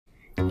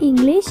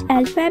English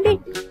alphabet.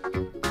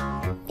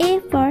 A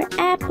for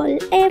apple,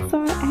 A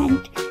for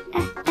ant,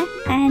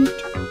 ant,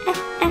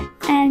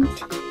 ant.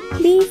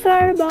 B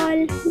for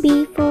ball,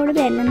 B for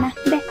banana,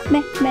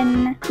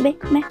 banana,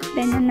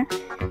 banana.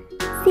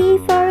 C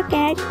for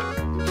cat,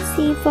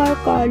 C for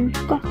call,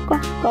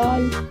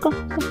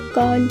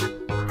 call.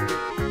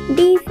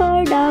 D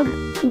for dog,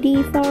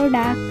 D for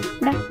duck,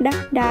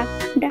 duck.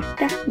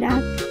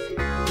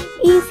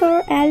 E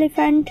for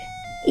elephant,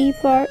 E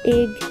for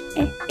egg,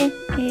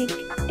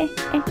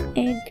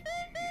 egg.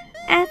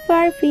 F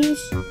for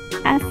fish,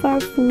 F for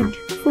food,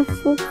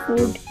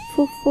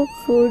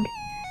 food.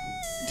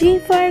 G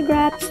for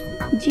grapes,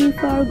 G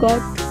for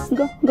goat,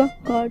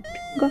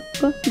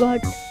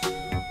 goat.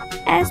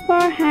 S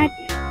for hat,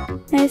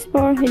 S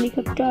for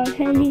helicopter,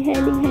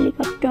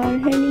 helicopter.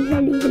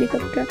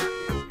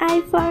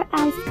 I for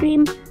ice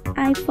cream,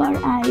 I for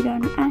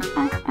iron,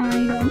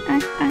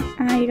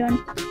 iron.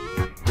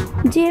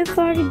 J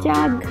for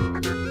jug,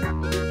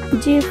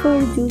 J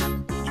for juice.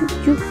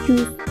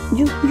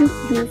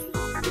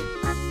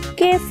 K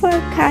for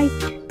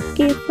kite, K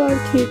for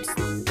kids.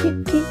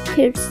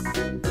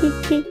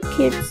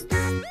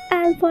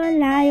 L for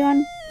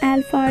lion,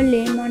 L for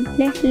lemon,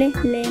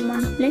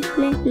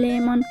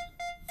 lemon.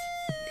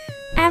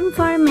 M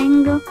for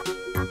mango,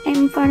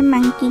 M for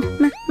monkey,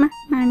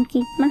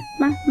 monkey.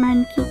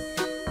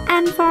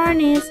 N for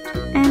nest,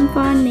 N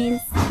for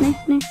nails,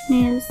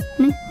 nails.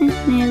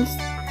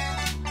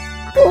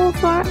 O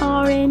for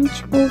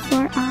orange, O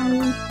for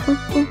owl,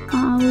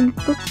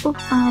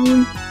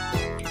 owl.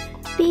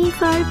 P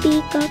for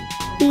peacock,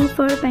 P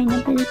for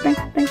pineapple,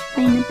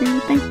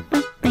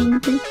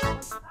 pineapple.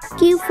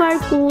 Q for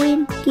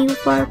queen, Q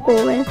for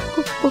coal.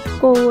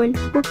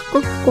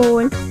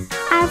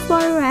 R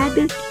for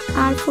rabbit,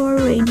 R for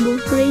rainbow,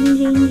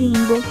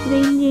 rainbow.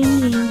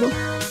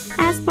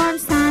 S for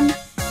sun,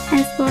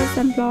 S for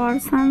sunflower,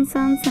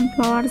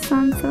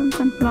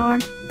 sunflower.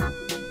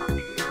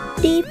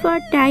 T for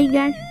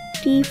tiger,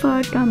 T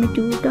for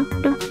tomato,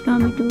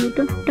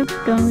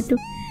 tomato.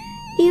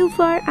 U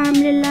for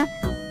umbrella,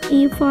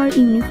 U for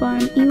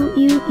uniform,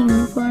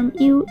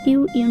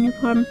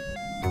 uniform.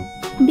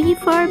 B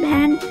for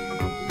van,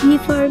 V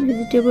for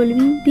vegetable,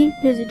 V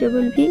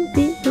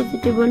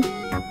vegetable.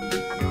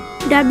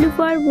 W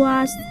for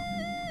wasp,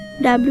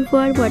 W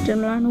for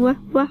watermelon,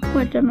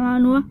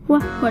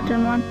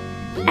 watermelon.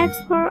 X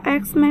for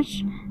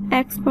Xmas,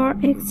 X for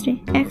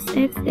X-ray,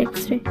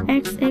 X-ray.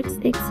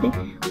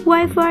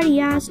 Y for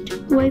yacht,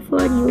 Y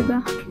for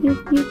yoga,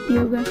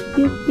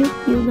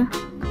 yoga.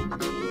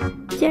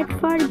 Z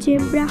for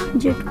zebra,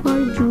 Z for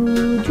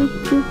zoo.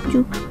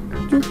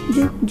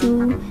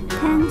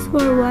 Thanks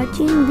for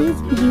watching this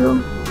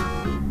video.